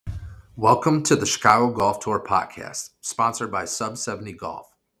Welcome to the Chicago Golf Tour podcast, sponsored by Sub 70 Golf.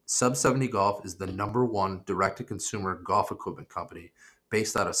 Sub 70 Golf is the #1 direct-to-consumer golf equipment company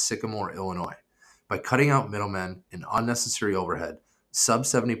based out of Sycamore, Illinois. By cutting out middlemen and unnecessary overhead, Sub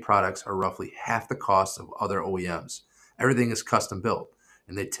 70 products are roughly half the cost of other OEMs. Everything is custom built,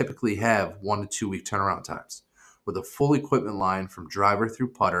 and they typically have 1 to 2 week turnaround times. With a full equipment line from driver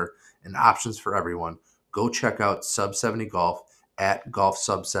through putter and options for everyone, go check out Sub 70 Golf at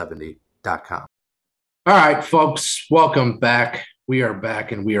golfsub70.com. All right, folks, welcome back. We are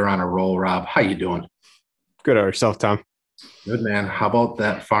back and we are on a roll. Rob, how you doing? Good at yourself, Tom. Good, man. How about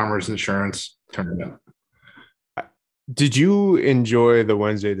that Farmers Insurance tournament? Did you enjoy the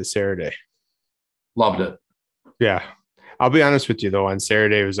Wednesday to Saturday? Loved it. Yeah. I'll be honest with you, though. On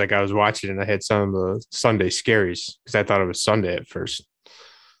Saturday, it was like I was watching and I had some of the Sunday scaries because I thought it was Sunday at first.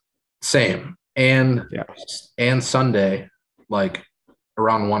 Same. And Sunday, like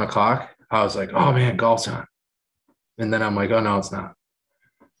around 1 o'clock, I was like, oh, man, golf's on. And then I'm like, oh, no, it's not.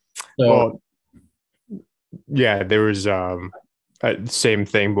 So, yeah, there was same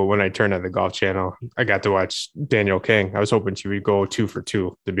thing. But when I turned on the Golf Channel, I got to watch Danielle King. I was hoping she would go 2 for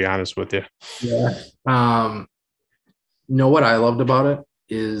 2, to be honest with you. Yeah. You know what I loved about it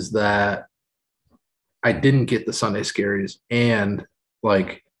is that I didn't get the Sunday scaries. And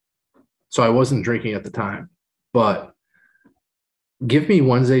so I wasn't drinking at the time. But give me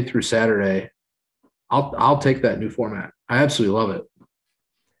Wednesday through Saturday. I'll take that new format. I absolutely love it.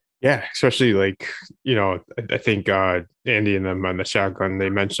 Yeah, especially I think Andy and them on the shotgun, they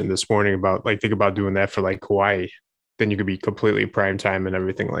mentioned this morning about think about doing that for Hawaii. Then you could be completely prime time and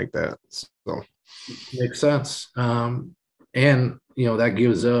everything like that. So makes sense. And that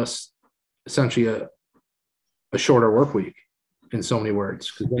gives us essentially a shorter work week in so many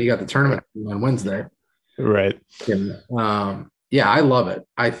words, because then you got the tournament on Wednesday. Right. And yeah, I love it.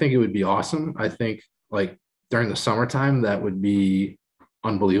 I think it would be awesome. I think during the summertime, that would be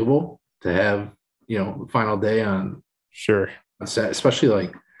unbelievable to have, the final day on. Sure. On set,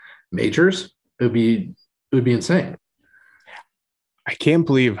 especially majors. It would be insane. I can't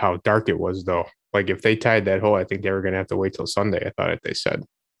believe how dark it was, though. If they tied that hole, I think they were going to have to wait till Sunday. I thought they said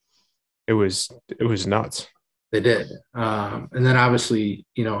it was nuts. They did. And then obviously,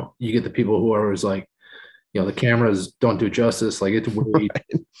 you get the people who are always the cameras don't do justice. It's really,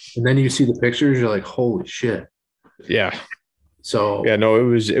 and then you see the pictures, you're like, holy shit. Yeah. So yeah, no, it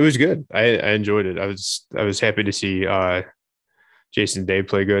was good. I enjoyed it. I was happy to see Jason Day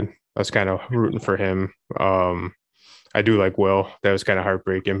play good. I was kind of rooting for him. I do like Will. That was kind of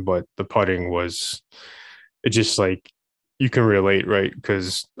heartbreaking, but the putting was, it just you can relate, right?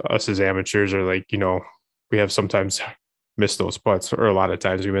 Because us as amateurs are we have sometimes missed those putts, or a lot of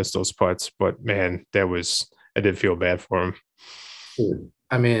times we miss those putts. But man, I did feel bad for him.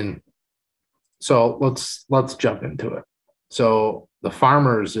 I mean, so let's jump into it. So the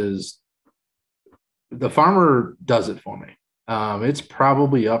Farmer does it for me. It's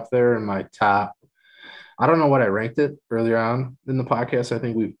probably up there in my top. I don't know what I ranked it earlier on in the podcast. I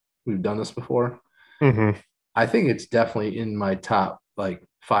think we've done this before. Mm-hmm. I think it's definitely in my top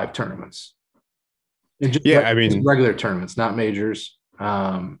 5 tournaments. Just regular tournaments, not majors.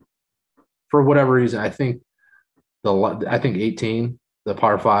 For whatever reason, I think 18, the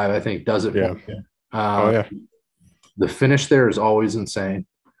par 5, I think does it. Yeah. Yeah. The finish there is always insane.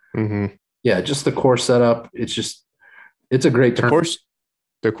 Mm-hmm. Yeah, just the course setup. It's a great tournament.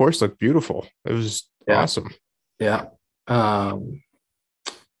 The course looked beautiful. It was awesome. Yeah. But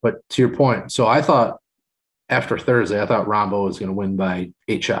to your point, so I thought after Thursday, I thought Rahmbo was going to win by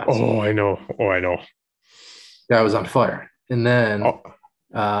 8 shots. Oh, I know. Guy was on fire. And then,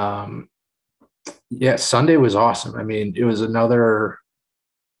 Sunday was awesome. I mean, it was another,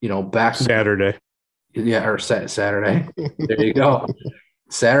 back Saturday. Yeah, or Saturday. There you go.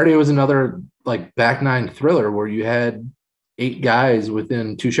 Saturday was another back 9 thriller where you had 8 guys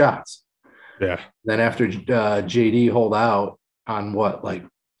within 2 shots. Yeah. Then after JD hold out on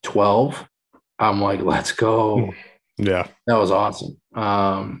 12, I'm like, let's go. Yeah, that was awesome.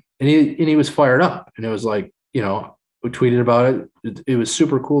 And he was fired up, and it was we tweeted about it. It was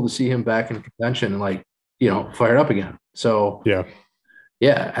super cool to see him back in contention and fired up again. So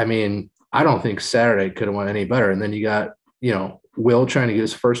yeah. I mean, I don't think Saturday could have went any better. And then you got Will trying to get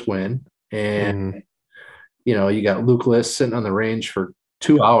his first win, and you got Luke List sitting on the range for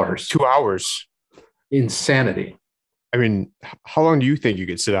 2 hours. 2 hours. Insanity. I mean, how long do you think you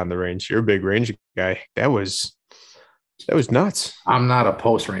could sit on the range? You're a big range guy. That was nuts. I'm not a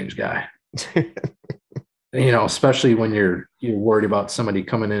post range guy. Especially when you're worried about somebody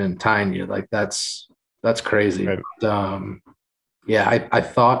coming in and tying you. That's crazy. Right. But, I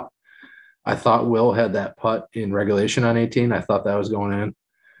thought I thought Will had that putt in regulation on 18. I thought that was going in.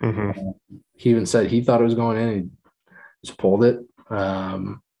 Mm-hmm. He even said he thought it was going in. He just pulled it.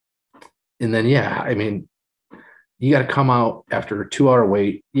 And then, yeah, I mean, you got to come out after a 2 hour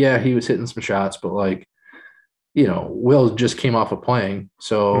wait. Yeah, he was hitting some shots, but like, Will just came off of playing.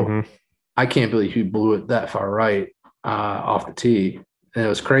 So Mm-hmm. I can't believe he blew it that far right off the tee. And it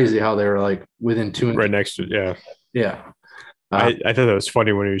was crazy how they were like within 2 inches. Right next to it. Yeah. Yeah. I thought that was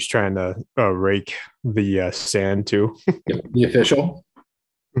funny when he was trying to rake the sand too. The official.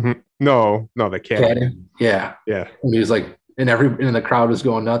 No, the caddy. Yeah. Yeah. And he was like, and the crowd was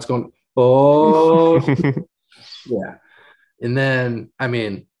going nuts, going, oh, yeah. And then, I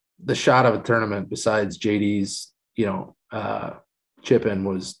mean, the shot of a tournament besides JD's, chip in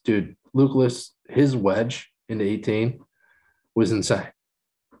was, dude, Luke List, his wedge into 18 was insane.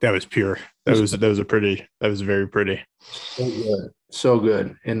 That was pure. That was very pretty. So good. So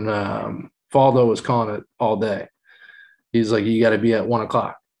good. And Faldo was calling it all day. He's like, you got to be at 1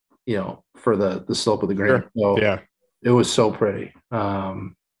 o'clock, for the slope of the green. Sure. So Yeah. it was so pretty.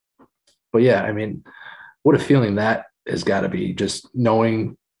 But yeah, I mean, what a feeling that has got to be, just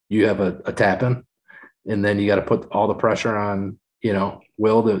knowing you have a tap in, and then you got to put all the pressure on,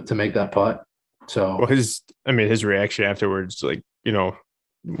 Will to make that putt. So Well, his reaction afterwards, like,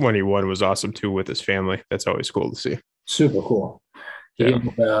 when he won was awesome too with his family. That's always cool to see. super cool. He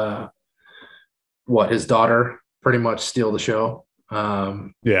had, his daughter pretty much steal the show.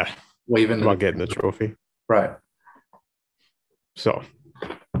 Yeah. Waving About getting the trophy. right. So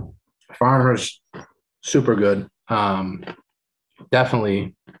Farmer's super good.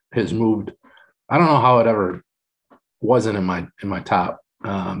 Definitely has moved. I don't know how it ever wasn't in my top.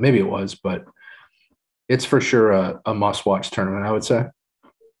 Maybe it was, but it's for sure a must-watch tournament, I would say.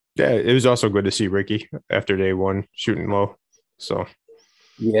 yeah, it was also good to see Ricky after day one shooting low. So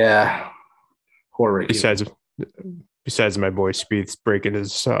Yeah, poor Ricky. Besides my boy Spieth breaking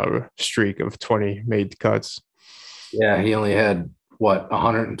his streak of 20 made cuts. Yeah, he only had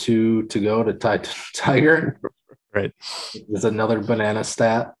 102 to go to tie Tiger. Right. There's another banana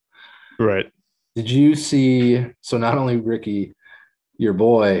stat. Right. Did you see? So not only Ricky, your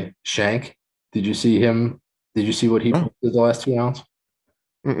boy Shank. Did you see him? Did you see what he did the last 2 rounds?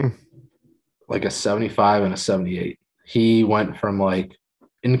 Mm-mm. Like a 75 and a 78. He went from like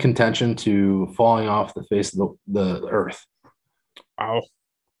in contention to falling off the face of the earth. Wow.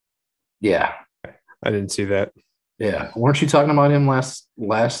 Yeah. I didn't see that. Yeah. Weren't you talking about him last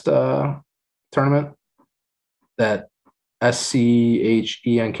tournament? That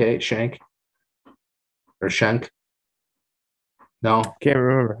SCHENK, Shank or Shank? No. I can't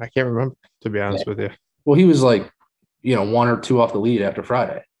remember, to be honest with you. Well, he was like, 1 or 2 off the lead after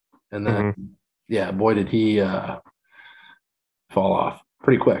Friday. And then, Mm-hmm. yeah, boy, did he fall off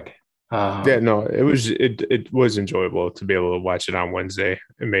pretty quick. Yeah, no, it was enjoyable to be able to watch it on Wednesday.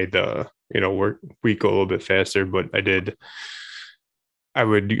 It made the work week a little bit faster, but I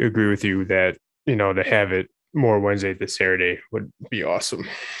would agree with you that to have it more Wednesday to Saturday would be awesome.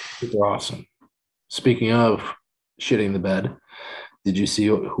 Super awesome. Speaking of shitting the bed, did you see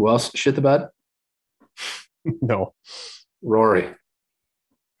who else shit the bed? No. Rory.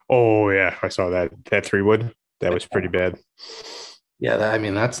 Oh yeah, I saw that 3-wood. That was pretty bad. Yeah, that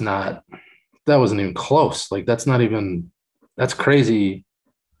wasn't even close. Like that's crazy.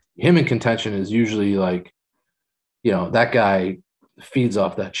 Him in contention is usually like, that guy feeds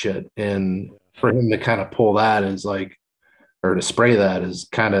off that shit. And for him to kind of pull that is like, or to spray that is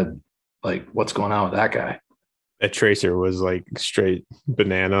kind of like, what's going on with that guy? That tracer was like straight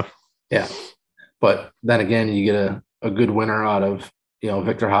banana. Yeah. But then again, you get a good winner out of,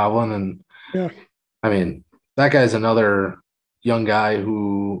 Victor Hovland. And yeah, I mean, that guy's another young guy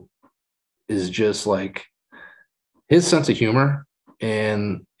who is just like, his sense of humor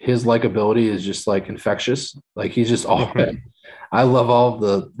and his likability is just like infectious. Like he's just all I love all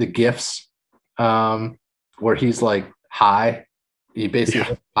the gifts where he's like high. He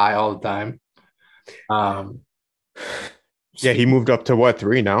basically high all the time. Yeah, he moved up to what,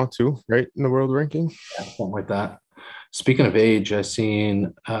 3 now too, right, in the world ranking? Yeah, something like that. Speaking of age, I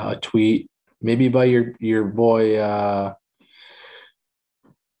seen a tweet maybe by your boy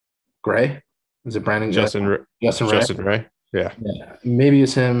Gray. Is it Brandon? Justin Ray. Yeah. Maybe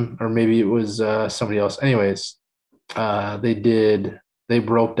it's him, or maybe it was somebody else. Anyways, they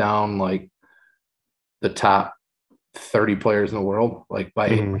broke down like the top 30 players in the world, like by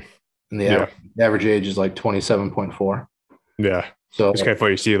age. And the average age is like 27.4. Yeah. So it's kind of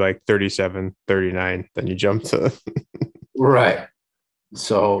funny. You see like 37, 39, then you jump to right.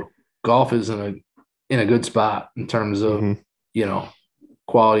 So golf is in a good spot in terms of,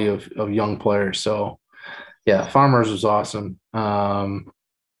 quality of young players. So yeah, Farmers was awesome.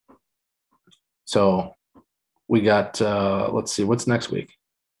 So we got let's see, what's next week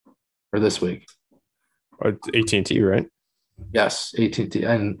or this week? It's AT&T, right? Yes, AT&T.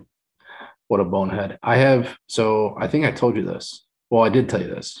 And what a bonehead. I think I told you this. Well, I did tell you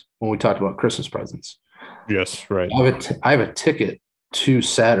this when we talked about Christmas presents. Yes, right. I have a ticket to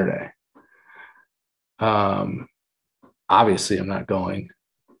Saturday. Obviously I'm not going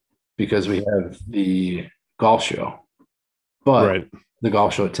because we have the golf show, but Right. the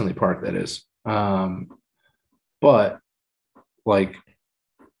golf show at Tinley Park, that is. But like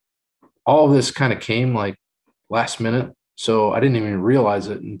all of this kind of came like last minute. So I didn't even realize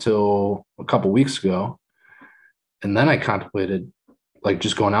it until a couple weeks ago. And then I contemplated like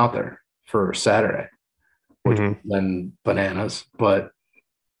just going out there for Saturday, which Mm-hmm. then bananas. But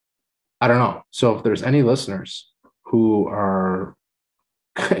I don't know. So if there's any listeners who are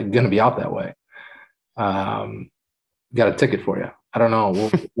going to be out that way, got a ticket for you. I don't know.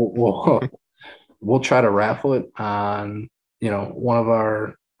 We'll try to raffle it on one of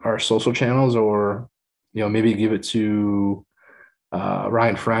our social channels, or maybe give it to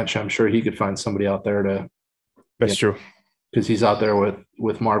Ryan French. I'm sure he could find somebody out there to, That's true. because he's out there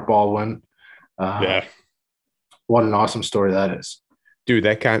with Mark Baldwin. Yeah. What an awesome story that is. Dude,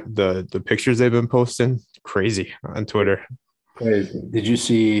 the pictures they've been posting, crazy on Twitter. Crazy. Did you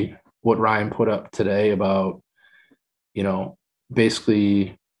see what Ryan put up today about,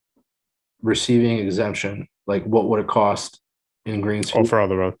 basically receiving exemption? Like what would it cost in greens Oh, fees? for all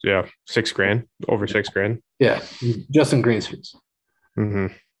the roads. Yeah. $6,000, over $6,000. Yeah, just in greens fees. Mm-hmm.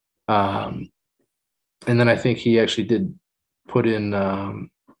 And then I think he actually did put in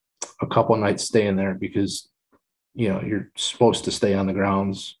a couple of nights staying there because you're supposed to stay on the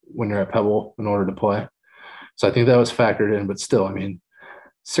grounds when you're at Pebble in order to play. So I think that was factored in, but still, I mean,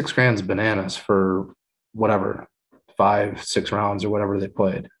 $6,000 is bananas for whatever 5-6 rounds or whatever they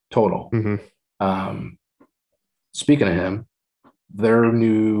played total. Mm-hmm. Speaking of him, their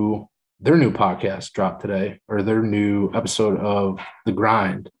new podcast dropped today, or their new episode of The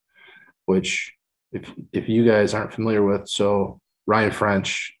Grind, which if you guys aren't familiar with, so Ryan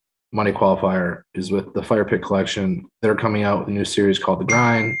French, Money Qualifier, is with the Fire Pit Collection. They're coming out with a new series called The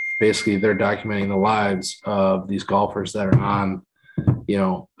Grind. Basically, they're documenting the lives of these golfers that are on,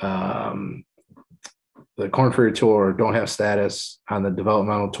 the Corn Ferry Tour, don't have status, on the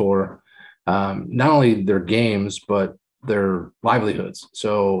developmental tour. Not only their games, but their livelihoods.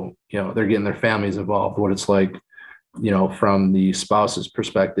 So, they're getting their families involved, what it's like, from the spouse's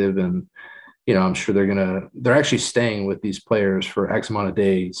perspective. And, I'm sure they're actually staying with these players for X amount of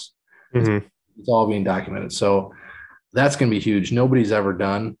days. Mm-hmm. It's all being documented. So that's going to be huge. Nobody's ever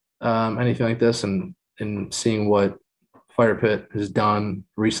done anything like this. And seeing what Fire Pit has done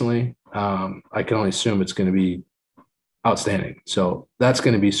recently, I can only assume it's going to be outstanding. So that's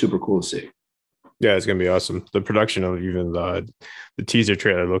going to be super cool to see. Yeah, it's gonna be awesome. The production of even the teaser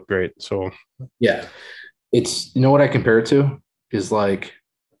trailer looked great. So Yeah. It's, what I compare it to is like,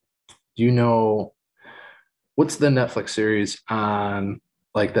 do you know what's the Netflix series on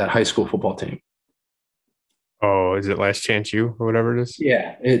like that high school football team? oh, is it Last Chance U or whatever it is?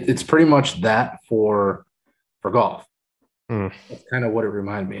 Yeah. It's pretty much that for golf. Mm. That's kind of what it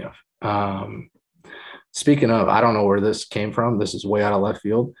reminded me of. Speaking of, I don't know where this came from. This is way out of left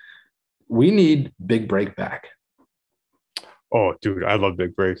field. We need Big Break back. Oh, dude, I love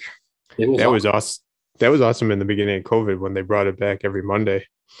Big Break. It was That was awesome. awesome. That was awesome in the beginning of COVID when they brought it back every Monday.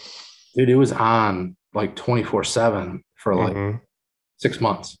 Dude, it was on like 24/7 for like Mm-hmm. 6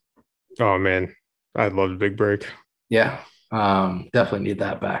 months. Oh man, I loved Big Break. Yeah. Definitely need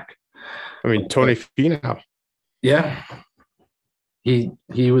that back. I mean, Tony Finau. Yeah.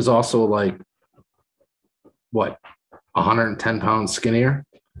 He was also like what, 110 pounds skinnier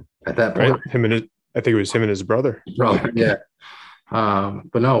at that Right? point. I think it was him and his brother. Brother, yeah.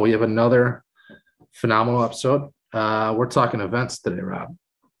 But no, we have another phenomenal episode. We're talking events today, Rob.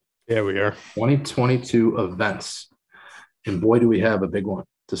 Yeah, we are. 2022 events. And boy, do we have a big one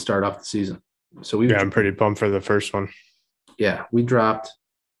to start off the season. So I'm pretty pumped for the first one. we dropped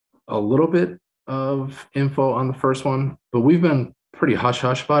a little bit of info on the first one, but we've been pretty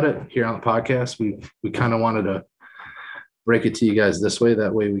hush-hush about it here on the podcast. We kind of wanted to break it to you guys this way.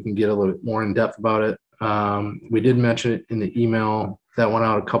 That way we can get a little bit more in depth about it. We did mention it in the email that went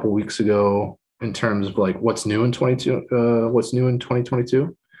out a couple weeks ago in terms of like what's new in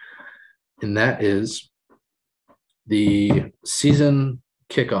 2022. And that is the season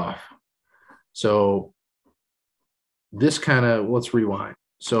kickoff. So let's rewind.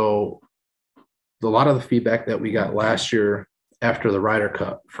 So a lot of the feedback that we got last year after the Ryder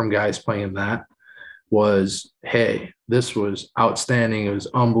Cup from guys playing that was, hey, this was outstanding. It was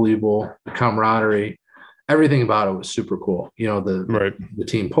unbelievable. The camaraderie, everything about it was super cool. You know, Right. the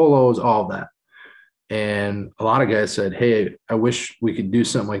team polos, all of that. And a lot of guys said, hey, I wish we could do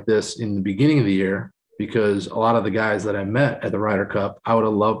something like this in the beginning of the year, because a lot of the guys that I met at the Ryder Cup, I would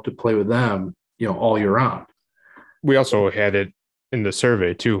have loved to play with them, you know, all year round. We also had it in the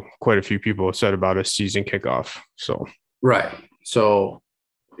survey too. Quite a few people said about a season kickoff. So Right. So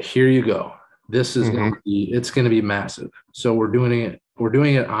here you go. This is going Mhm. to be, it's going to be massive. So we're doing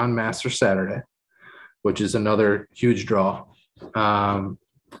it on Master Saturday, which is another huge draw.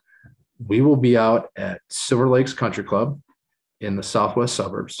 We will be out at Silver Lakes Country Club in the southwest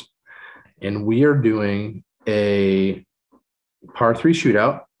suburbs, and we are doing a par three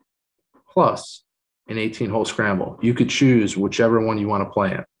shootout plus an 18-hole scramble. You could choose whichever one you want to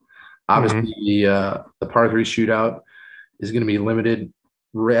play in. Obviously, the par three shootout is going to be limited.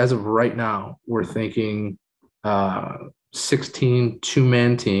 As of right now, we're thinking 16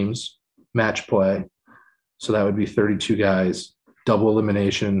 two-man teams, match play. So that would be 32 guys, double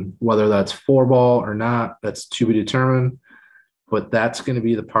elimination. Whether that's four ball or not, that's to be determined. But that's going to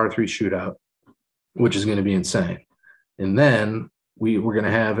be the par three shootout, which is going to be insane. And then we're going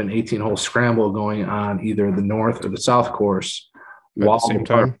to have an 18-hole scramble going on either the north or the south course. At the same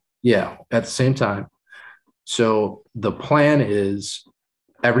time. Yeah, at the same time. So the plan is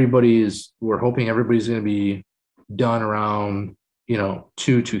we're hoping everybody's going to be done around,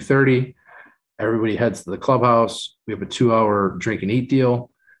 2:30. Everybody heads to the clubhouse. We have a 2-hour drink and eat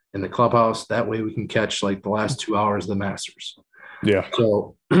deal in the clubhouse. That way we can catch like the last 2 hours of the Masters. Yeah.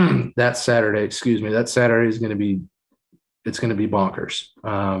 So that Saturday is going to be, it's going to be bonkers.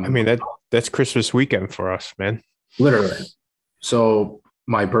 I mean, that's Christmas weekend for us, man. Literally. So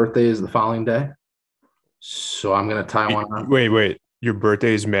my birthday is the following day. So I'm going to tie one on. Wait. Your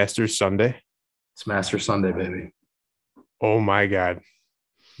birthday is Masters Sunday? It's Master Sunday, baby. Oh my God.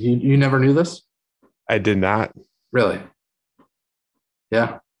 You never knew this? I did not. Really?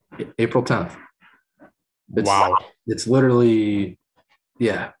 Yeah. April 10th. Wow. It's literally,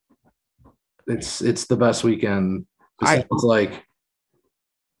 yeah. It's the best weekend. It's like,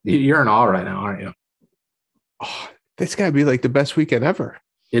 you're in awe right now, aren't you? Oh, that's got to be like the best weekend ever.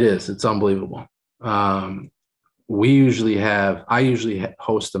 It is. It's unbelievable. I usually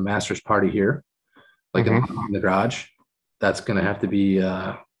host a Masters party here, like in the garage. That's going to have to be,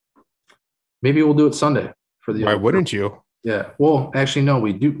 maybe we'll do it Sunday for the. Why wouldn't you? Yeah. Well, actually, no,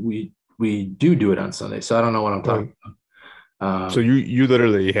 we do it on Sunday. So I don't know what I'm talking about. So you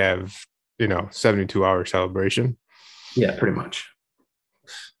literally have, 72-hour celebration. Yeah, pretty much.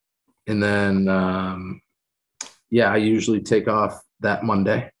 And then, I usually take off that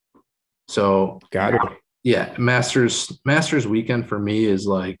Monday. So got it. Yeah, Masters weekend for me is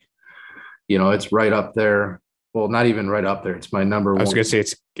like, it's right up there. Well, not even right up there. It's my number one. I was gonna say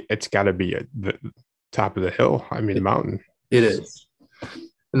it's got to be at the top of the hill. I mean, mountain. It is.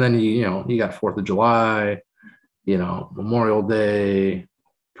 And then you got 4th of July, Memorial Day,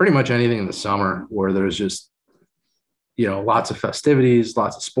 pretty much anything in the summer where there's just lots of festivities,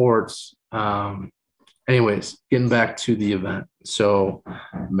 lots of sports. Anyways, getting back to the event. So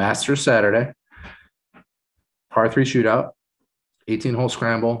Masters Saturday, par three shootout, 18-hole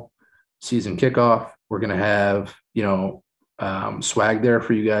scramble, season kickoff. We're going to have, swag there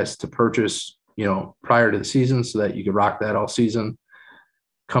for you guys to purchase, prior to the season so that you can rock that all season.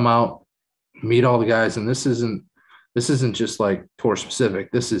 Come out, meet all the guys. And this isn't just like tour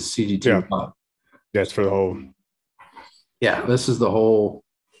specific. This is CGT Club. That's for the whole. Yeah, this is the whole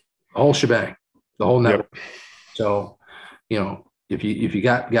shebang, the whole network. Yep. So, if you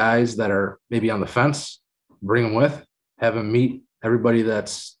got guys that are maybe on the fence, bring them with, have them meet everybody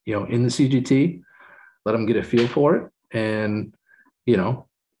that's, in the CGT, let them get a feel for it, and,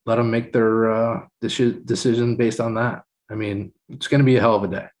 let them make their decision based on that. I mean, it's going to be a hell of a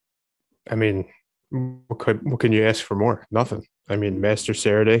day. I mean, what can you ask for more? Nothing. I mean, Master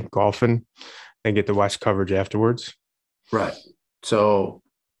Saturday, golfing, and get the West coverage afterwards. Right. So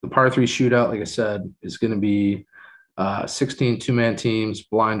the par three shootout, like I said, is going to be 16 two-man teams,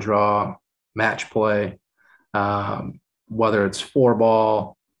 blind draw, match play. Whether it's four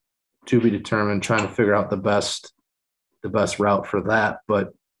ball, to be determined, trying to figure out the best route for that.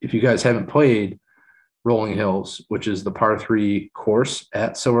 But if you guys haven't played Rolling Hills, which is the par three course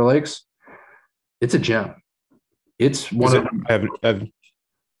at Silver Lakes, it's a gem. It's one of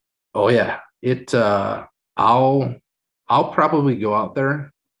Oh yeah. I'll probably go out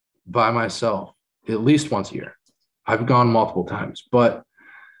there by myself at least once a year. I've gone multiple times, but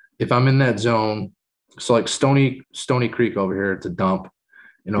if I'm in that zone, So like Stony Creek over here, it's a dump.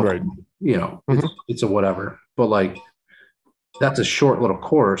 Right. Mhm. It's a whatever. But like that's a short little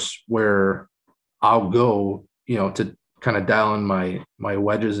course where I'll go, to kind of dial in my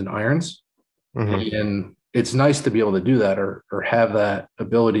wedges and irons. Mhm. And it's nice to be able to do that or have that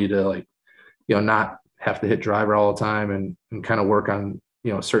ability to like, not have to hit driver all the time and kind of work on,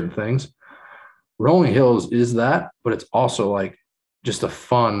 certain things. Rolling Hills is that, but it's also like just a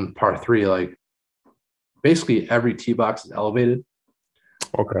fun par three. Like basically every tee box is elevated.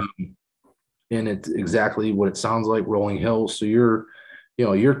 Okay. And it's exactly what it sounds like, rolling hills. So you're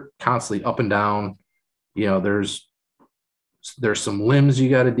constantly up and down. There's some limbs you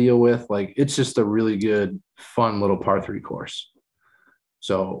got to deal with. Like it's just a really good, fun little par three course.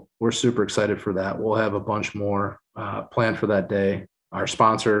 So we're super excited for that. We'll have a bunch more planned for that day. Our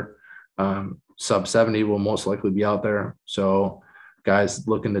sponsor, Sub 70, will most likely be out there. So guys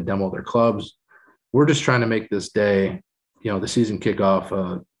looking to demo their clubs. We're just trying to make this day, the season kickoff,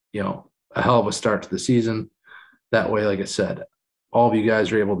 a hell of a start to the season. That way, like I said, all of you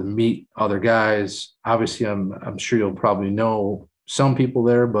guys are able to meet other guys. Obviously, I'm sure you'll probably know some people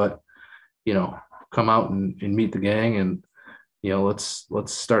there, but you know, come out and meet the gang and let's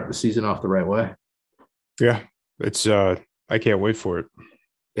start the season off the right way. Yeah. It's I can't wait for it.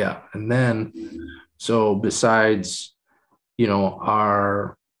 Yeah. And then so besides,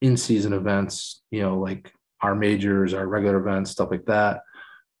 our in-season events, like our majors, our regular events, stuff like that,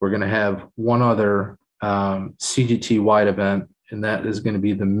 we're going to have one other CGT wide event, and that is going to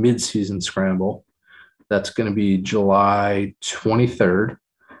be the mid-season scramble. That's going to be July 23rd,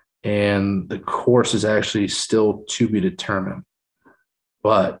 and the course is actually still to be determined.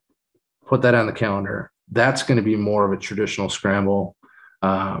 But put that on the calendar. That's going to be more of a traditional scramble,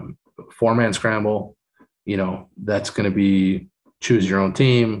 four-man scramble. That's going to be choose your own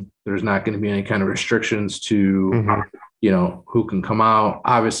team. There's not going to be any kind of restrictions to, Mhm. who can come out.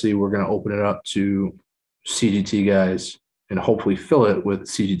 Obviously, we're going to open it up to CGT guys and hopefully fill it with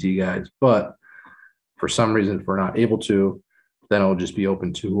CGT guys. But for some reason, if we're not able to, then it'll just be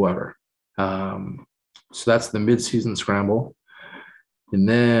open to whoever. So that's the mid-season scramble. And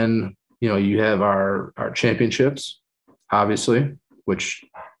then, you have our championships, obviously, which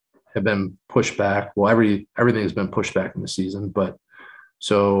have been pushed back. Well, everything has been pushed back in the season, but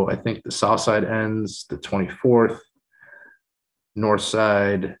so I think the south side ends the 24th. North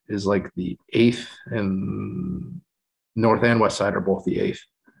side is like the 8th, and north and west side are both the 8th.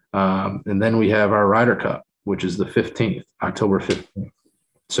 And then we have our Ryder Cup, which is the 15th, October 15th.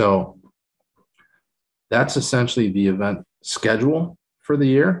 So that's essentially the event schedule for the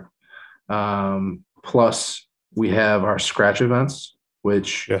year. Plus, we have our scratch events,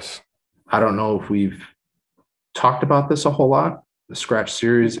 which Yes. I don't know if we've talked about this a whole lot. The scratch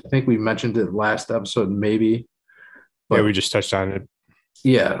series, I think we mentioned it last episode, maybe. Yeah, But we just touched on it.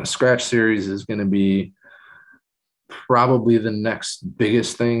 yeah, the scratch series is going to be probably the next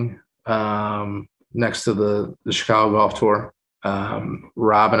biggest thing next to the Chicago Golf Tour.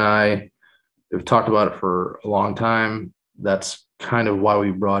 Rob and I have talked about it for a long time. That's kind of why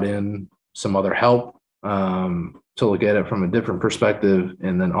we brought in some other help to look at it from a different perspective,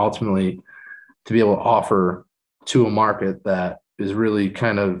 and then ultimately to be able to offer to a market that is really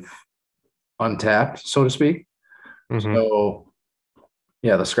kind of untapped, so to speak. Mhm. So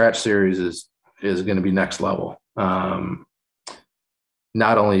yeah, the scratch series is going to be next level.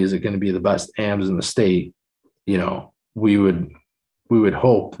 Not only is it going to be the best AMs in the state, we would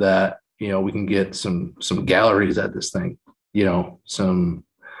hope that we can get some galleries at this thing. Some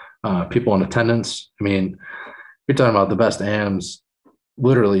people in attendance. I mean, you're talking about the best AMs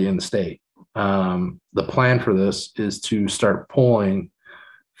literally in the state. The plan for this is to start pulling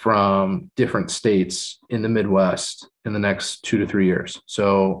from different states in the Midwest in the next 2 to 3 years.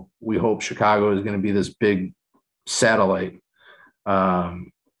 So we hope Chicago is going to be this big satellite.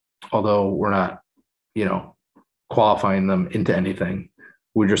 Um, Although we're not, you know, qualifying them into anything,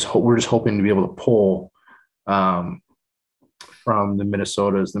 we're just hoping to be able to pull um, from the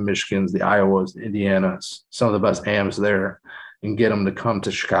Minnesotas, the Michigans, the Iowas, the Indianas, some of the best AMs there, and get them to come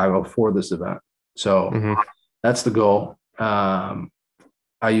to Chicago for this event. So Mhm. that's the goal.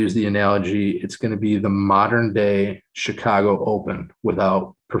 I use the analogy, it's going to be the modern day Chicago Open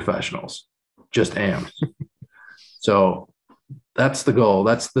without professionals, just AMs. So that's the goal.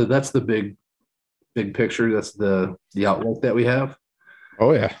 That's the big picture. That's the outlook that we have.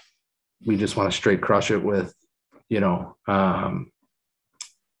 Oh yeah. We just want to straight crush it with, you know, um,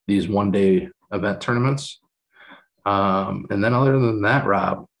 these 1 day event tournaments. And then other than that,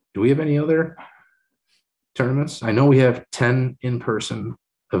 Rob, do we have any other tournaments? I know we have 10 in-person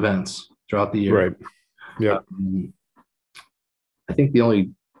events throughout the year. Right. Yep. I think the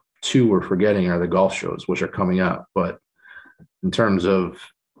only two we're forgetting are the golf shows, which are coming up. But in terms of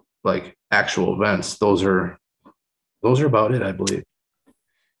like actual events, those are about it, I believe.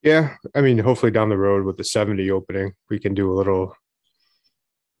 Yeah. I mean, hopefully down the road with the 70 opening, we can do a little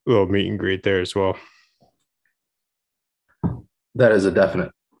meet and greet there as well. That is a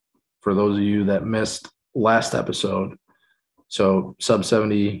definite. For those of you that missed last episode, so Sub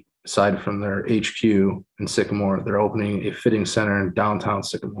 70, aside from their HQ in Sycamore, they're opening a fitting center in downtown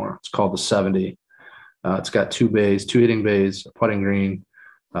Sycamore. It's called the 70. It's got two hitting bays, a putting green,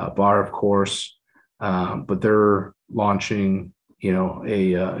 bar, of course. But they're launching,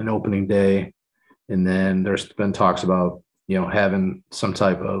 an opening day, and then there's been talks about, having some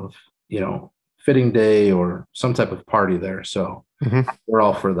type of, fitting day or some type of party there. So we're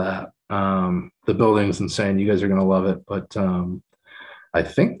all for that. The building's insane. You guys are gonna love it. But I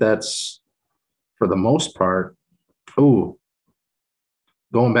think that's for the most part. Oh,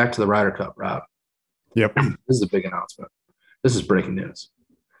 going back to the Ryder Cup, Rob. Yep. This is a big announcement. This is breaking news.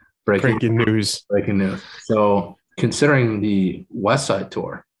 Breaking news. Breaking news. So, considering the West Side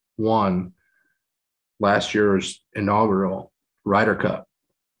Tour won last year's inaugural Ryder Cup,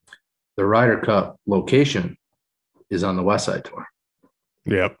 the Ryder Cup location is on the West Side Tour.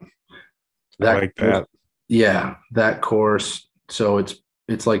 Yep. I like that. Yeah, that course. So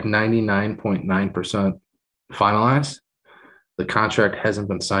it's like 99.9% finalized. The contract hasn't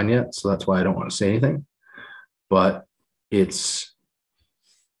been signed yet, so that's why I don't want to say anything. But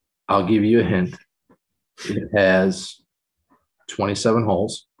I'll give you a hint. It has 27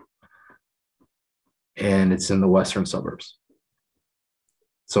 holes, and it's in the western suburbs.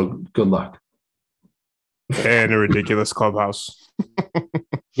 So good luck. And a ridiculous clubhouse.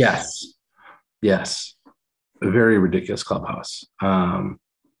 Yes. A very ridiculous clubhouse.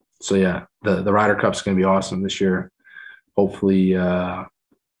 So yeah, the Ryder Cup's going to be awesome this year. Hopefully, we have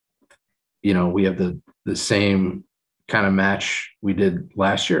the same kind of match we did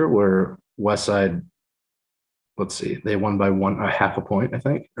last year where Westside, let's see, they won by half a point, I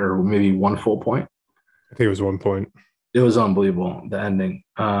think, or maybe 1 full point. I think it was 1 point. It was unbelievable, the ending.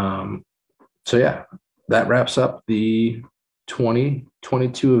 So yeah, that wraps up the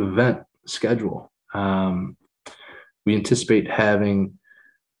 2022 event schedule. We anticipate having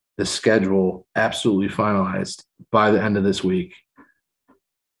the schedule absolutely finalized by the end of this week.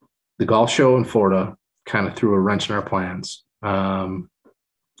 The golf show in Florida kind of threw a wrench in our plans. I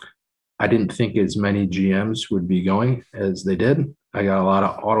didn't think as many GMs would be going as they did. I got a lot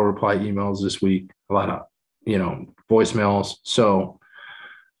of auto reply emails this week, a lot of, voicemails. So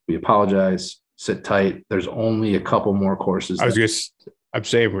we apologize. Sit tight. There's only a couple more courses. I was gonna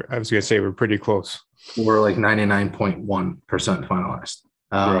say we're pretty close. We're like 99.1% finalized.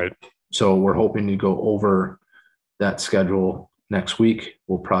 Right. So we're hoping to go over that schedule next week.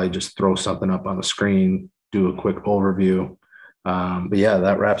 We'll probably just throw something up on the screen, do a quick overview. But yeah,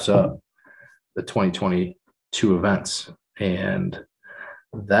 that wraps up the 2022 events. And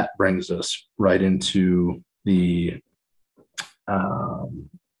that brings us right into the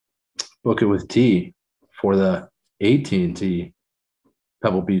Book It with T for the AT&T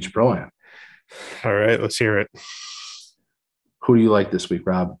Pebble Beach Pro-Am. All right, let's hear it. Who do you like this week,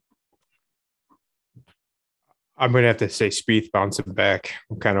 Rob? I'm going to have to say Spieth bouncing back.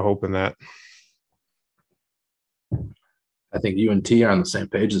 I'm kind of hoping that. I think you and T are on the same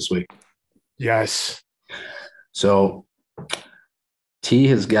page this week. Yes. So T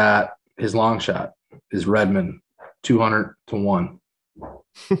has got his long shot is Redmond, 200-1.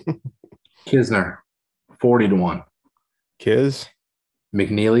 Kisner, 40-1. Kiz.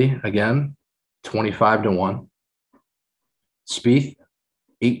 McNeely, again, 25-1. Spieth,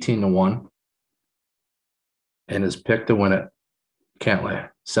 18-1. And his pick to win it, Cantlay,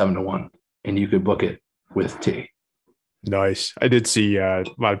 7-1. And you could book it with T. Nice. I did see a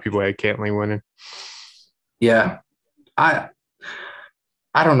lot of people had Cantlay winning. Yeah. I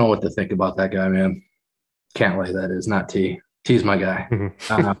don't know what to think about that guy, man. Cantlay, that is, not T. T's my guy.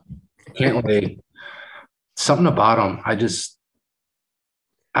 Cantlay, something about him, I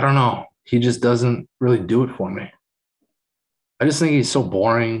don't know. He just doesn't really do it for me. I just think he's so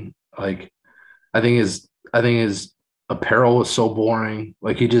boring. Like, I think his apparel is so boring.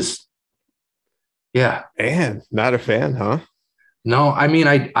 Like, he just, yeah. Man, not a fan, huh? No, I mean,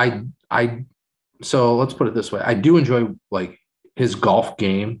 so let's put it this way. I do enjoy like his golf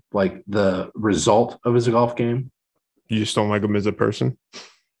game, like the result of his golf game. You just don't like him as a person?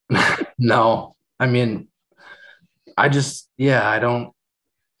 No, I mean, I don't,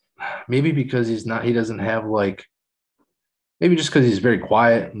 maybe because he doesn't have like, maybe just because he's very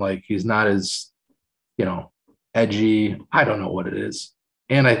quiet and like he's not as, edgy. I don't know what it is.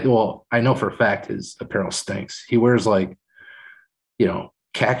 And I know for a fact his apparel stinks. He wears like,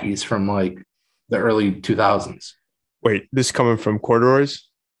 khakis from like the early 2000s. Wait, this coming from corduroys?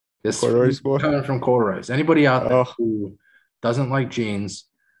 This Corduroys boy? coming from corduroys. Anybody out there Oh, who doesn't like jeans,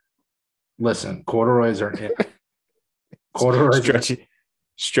 listen, corduroys are in. Corduroys are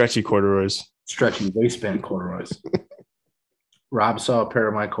stretchy corduroys. stretchy waistband corduroys. Rob saw a pair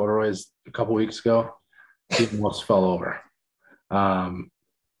of my corduroys a couple weeks ago. He almost fell over.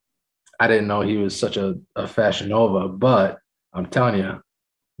 I didn't know he was such a fashion nova, but I'm telling you,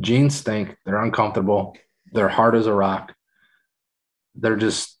 jeans stink. They're uncomfortable. They're hard as a rock. They're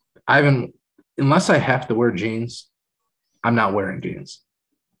just, I haven't, unless I have to wear jeans, I'm not wearing jeans.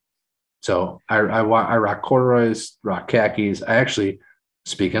 So I rock corduroys, rock khakis. I actually,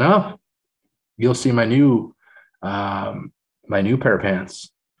 speaking of, you'll see my new pair of pants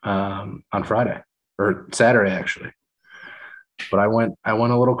on Friday or Saturday actually. But I went a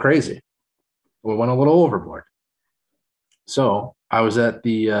little crazy. We went a little overboard. So I was at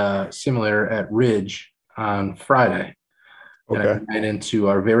the simulator at Ridge on Friday, and I Okay. ran into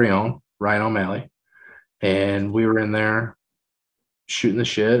our very own Ryan O'Malley, and we were in there shooting the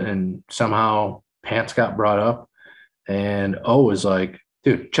shit, and somehow pants got brought up, and O was like,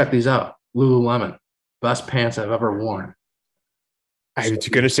 "Dude, check these out, Lululemon, best pants I've ever worn." I So was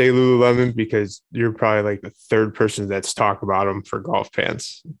gonna say Lululemon because you're probably like the third person that's talked about them for golf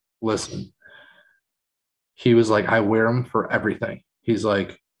pants. listen, he was like, "I wear them for everything." He's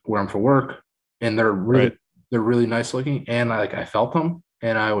like, "Wear them for work, and Right. they're really nice looking, and I felt them,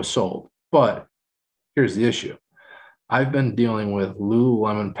 and I was sold." But here's the issue. I've been dealing with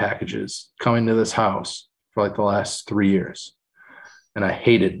Lululemon packages coming to this house for like the last 3 years, and I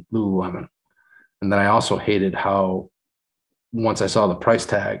hated Lululemon. And then I also hated how once I saw the price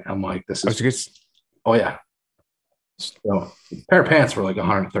tag, I'm like, this I was is, just oh yeah. So a pair of pants were like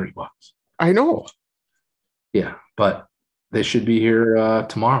 $130. I know. Yeah, but they should be here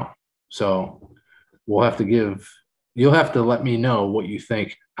tomorrow. So you'll have to let me know what you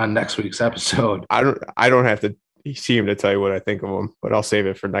think on next week's episode. I don't have to see him to tell you what I think of them, but I'll save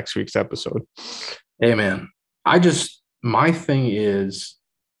it for next week's episode. Hey man, my thing is,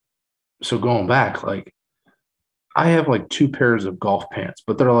 so going back, like I have like two pairs of golf pants,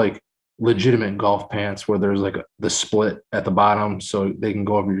 but they're like legitimate golf pants where there's like the split at the bottom so they can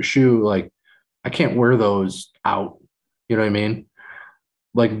go over your shoe. Like I can't wear those out. You know what I mean?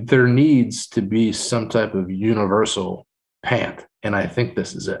 Like there needs to be some type of universal pant, and I think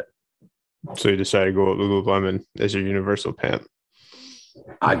this is it. So you decided to go with Lululemon as your universal pant.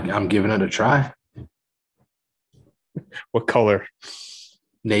 I'm giving it a try. What color?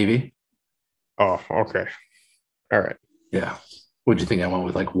 Navy. Oh, okay. All right. Yeah. What'd you think I went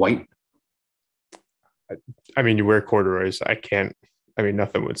with? Like white? I mean, you wear corduroys.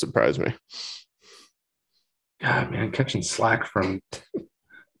 Nothing would surprise me. God, man, catching slack from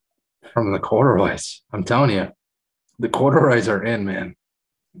the corduroys. I'm telling you, the corduroys are in, man.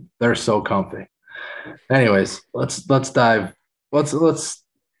 They're so comfy. Anyways, let's dive. Let's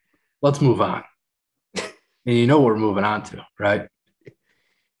move on. And you know what we're moving on to, right?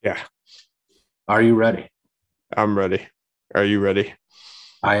 Yeah, Are you ready? I'm ready. Are you ready?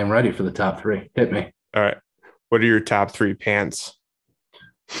 I am ready for the top three. Hit me. All right. What are your top three pants?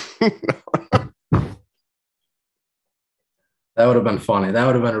 That would have been funny. That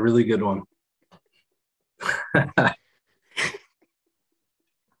would have been a really good one.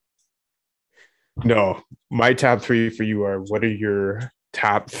 No, my top three for you are what are your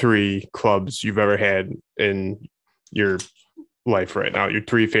top three clubs you've ever had in your life right now? Your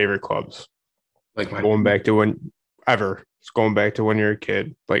three favorite clubs. Like my Going back to when ever. It's going back to when you're a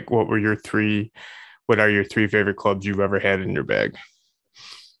kid. Like what are your three favorite clubs you've ever had in your bag?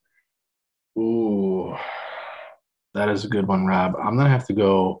 Ooh, that is a good one, Rob. I'm gonna have to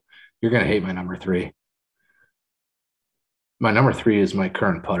go. You're gonna hate my number three. My number three is my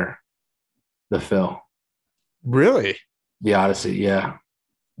current putter, the Phil, Really? the Odyssey. Yeah,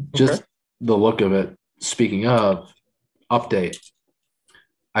 Okay. just the look of it. Speaking of update,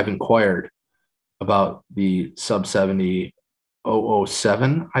 I've inquired about the sub 70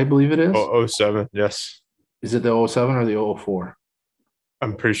 007, I believe it is. Oh, 07. Yes. Is it the oh 07 or the oh 04?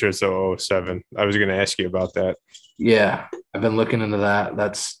 I'm pretty sure it's the 07. I was going to ask you about that. Yeah, I've been looking into that.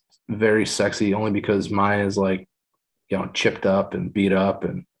 That's very sexy only because mine is like, chipped up and beat up.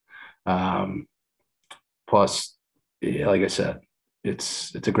 And um, plus, yeah, like I said,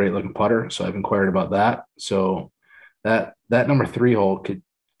 it's a great looking putter. So I've inquired about that. So that number three hole could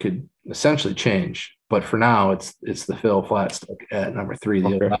essentially change. But for now, it's the Phil flat stick at number three,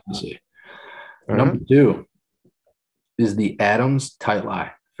 the Okay. Odyssey. Number two is the Adams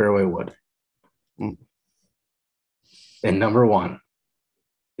Tightline Fairway Wood. Mm. And number one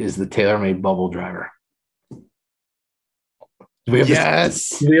is the TaylorMade Bubble Driver.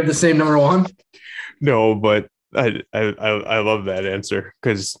 Yes. Do we have the same number one? No, but I love that answer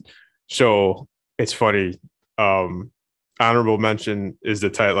because so it's funny. Honorable mention is the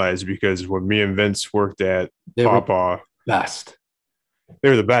tight lines because when me and Vince worked at Pawpaw, best. They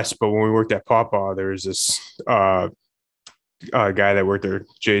were the best. But when we worked at Pawpaw, there was this guy that worked there,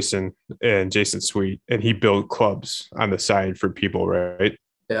 Jason Sweet, and he built clubs on the side for people, right?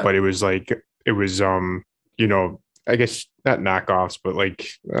 Yeah. But it was I guess not knockoffs, but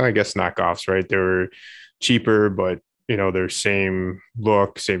I guess knockoffs, right? They were cheaper, but they're same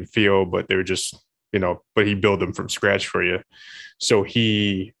look, same feel, but they were just, but he built them from scratch for you. So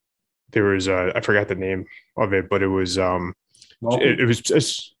there was I forgot the name of it, but it was it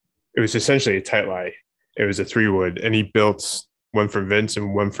was essentially a tight lie. It was a 3-wood, and he built one for Vince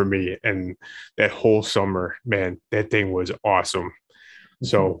and one for me. And that whole summer, man, that thing was awesome.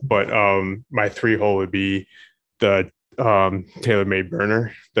 So, but my 3-hole would be the TaylorMade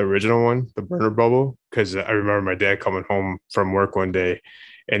burner, the original one, the burner bubble, because I remember my dad coming home from work one day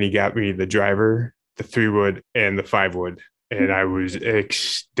and he got me the driver, the 3-wood, and the 5-wood, and I was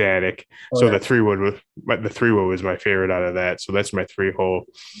ecstatic. So the 3-wood was my favorite out of that. So that's my 3-hole.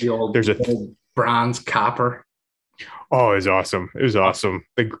 The old bronze copper. Oh, it was awesome. It was awesome.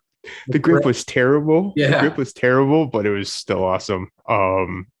 The grip was terrible. Yeah. The grip was terrible, but it was still awesome.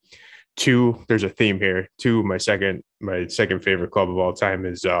 There's a theme here. My second favorite club of all time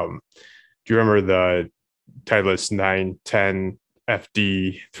is do you remember the Titleist 910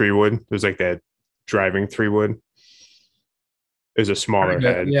 FD 3-wood? There's like that driving 3-wood. It was a smaller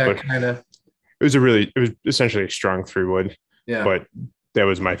head. Yeah, kind of. It was essentially a strong 3-wood. Yeah. But that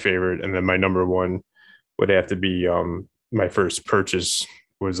was my favorite. And then my number one would have to be my first purchase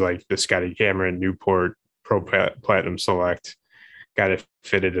was like the Scotty Cameron Newport Pro Platinum Select. Got it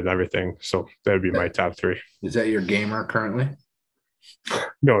fitted and everything. So that would be my top 3. Is that your gamer currently?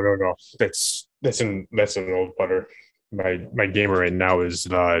 No. That's an old putter. My gamer right now is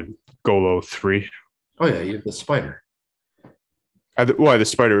the Golo 3. Oh yeah, you have the Spider. I have the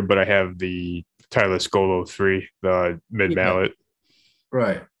Spider, but I have the Titleist Golo 3, the mid mallet.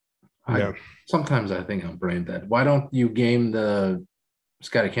 Right. Yeah. Sometimes I think I'm brain dead. Why don't you game the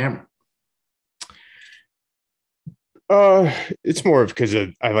Scotty Cameron? It's more of because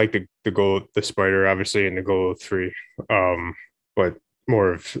I like the Spider, obviously, and the Golo 3. But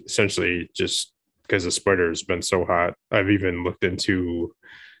more of essentially just because the Spider has been so hot. I've even looked into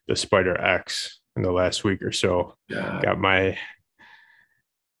the Spider X in the last week or so. Yeah. Got my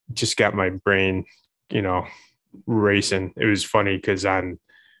brain, racing. It was funny because on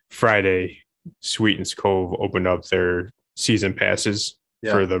Friday, Sweetens Cove opened up their season passes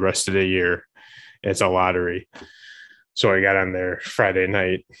for the rest of the year. It's a lottery. So I got on there Friday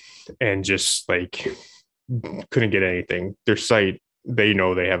night and just couldn't get anything. Their site, they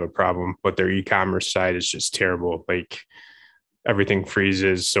know they have a problem, but their e-commerce site is just terrible. Everything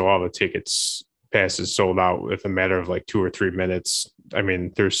freezes. So all the passes sold out with a matter of 2 or 3 minutes. I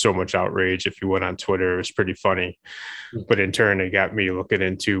mean, there's so much outrage. If you went on Twitter, it was pretty funny. But in turn, it got me looking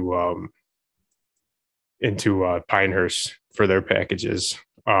into Pinehurst for their packages.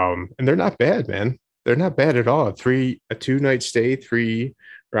 And they're not bad, man. They're not bad at all. A 2-night stay,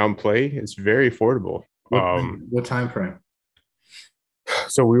 3-round play. It's very affordable. What time frame?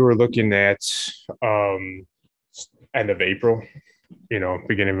 So we were looking at end of April,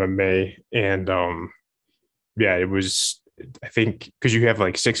 beginning of May. And it was, I think, because you have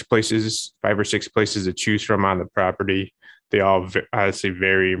 5 or 6 places to choose from on the property. They all honestly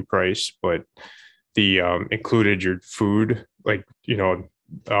vary in price, but the included your food, and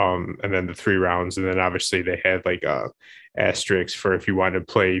then the 3 rounds. And then obviously they had asterisks for if you wanted to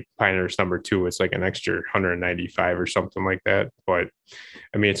play Pinehurst number 2, it's an extra 195 or something like that. But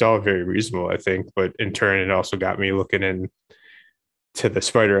I mean, it's all very reasonable, I think. But in turn, it also got me looking into the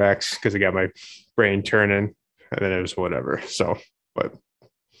Spider X because it got my brain turning, and then it was whatever. So, but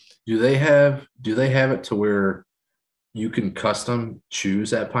do they have it to where you can custom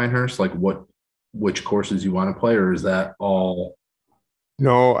choose at Pinehurst, which courses you want to play, or is that all?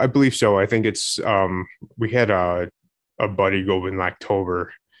 No, I believe so. I think it's we had a buddy go in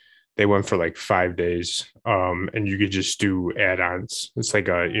October. They went for 5 days. And you could just do add-ons. It's a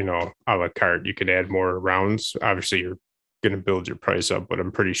a la carte. You can add more rounds. Obviously you're gonna build your price up, but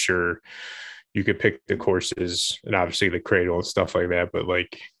I'm pretty sure you could pick the courses and obviously the cradle and stuff like that. But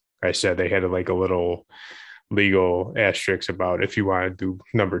I said, they had a little legal asterisks about if you want to do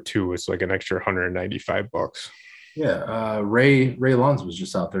number two, it's like an extra $195. Yeah, Ray Lunds was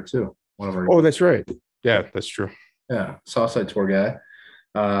just out there too. One of our Oh, that's right. Yeah, that's true. yeah Southside tour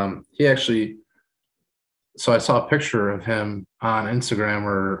guy. He actually. So I saw a picture of him on Instagram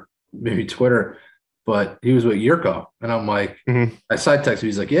or maybe Twitter, but he was with Yurko, and I'm like, Hmm. I side texted.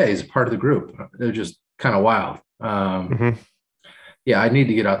 He's like, yeah, he's a part of the group. They're just kind of wild. Hmm. Yeah, I need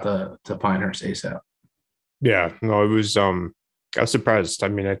to get out to Pinehurst ASAP. Yeah, no, it was I was surprised. I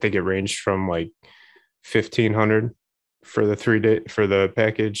mean, I think it ranged from like 1,500 for the 3 day for the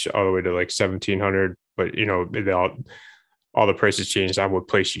package all the way to like 1,700. But all the prices changed on what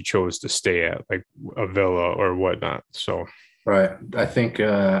place you chose to stay at, like a villa or whatnot. So Right. I think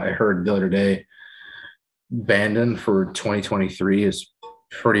I heard the other day Bandon for 2023 is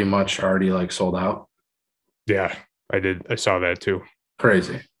pretty much already like sold out. yeah, I saw that too.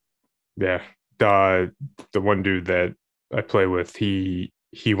 Crazy. Yeah. The one dude that I play with, he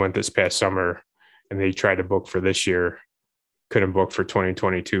went this past summer and they tried to book for this year, couldn't book for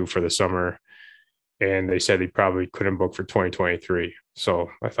 2022 for the summer. And they said he probably couldn't book for 2023. So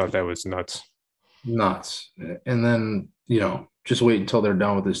I thought that was nuts. Nuts. And then, just wait until they're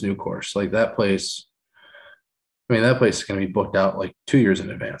done with this new course. Like that place, I mean, that place is going to be booked out like 2 years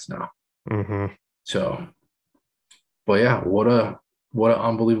in advance now. Hmm. So, but yeah, what an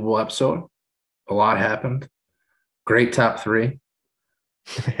unbelievable episode. A lot happened. Great top three.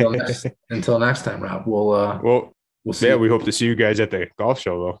 Until next time, Rob. Well, We'll see yeah, you. we hope to see you guys at the golf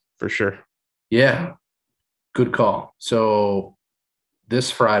show though, for sure. Yeah, good call. So this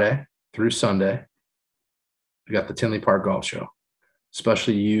Friday through Sunday, we got the Tinley Park Golf Show.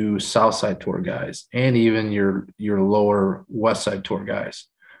 Especially you Southside tour guys, and even your lower West Side tour guys.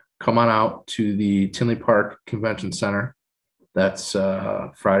 Come on out to the Tinley Park Convention Center. That's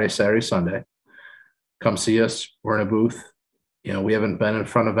Friday, Saturday, Sunday. Come see us. We're in a booth. We haven't been in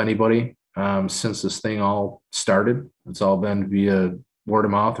front of anybody since this thing all started. It's all been via word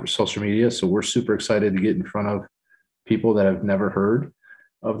of mouth or social media. So we're super excited to get in front of people that have never heard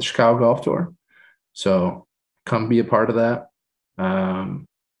of the Chicago Golf Tour. So come be a part of that.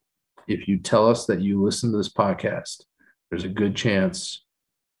 If you tell us that you listen to this podcast, there's a good chance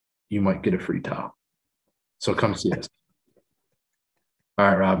you might get a free towel. So come see us. All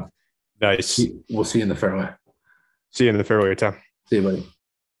right, Rob. Nice. We'll see you in the fairway. See you in the fairway, Tom. See you, buddy.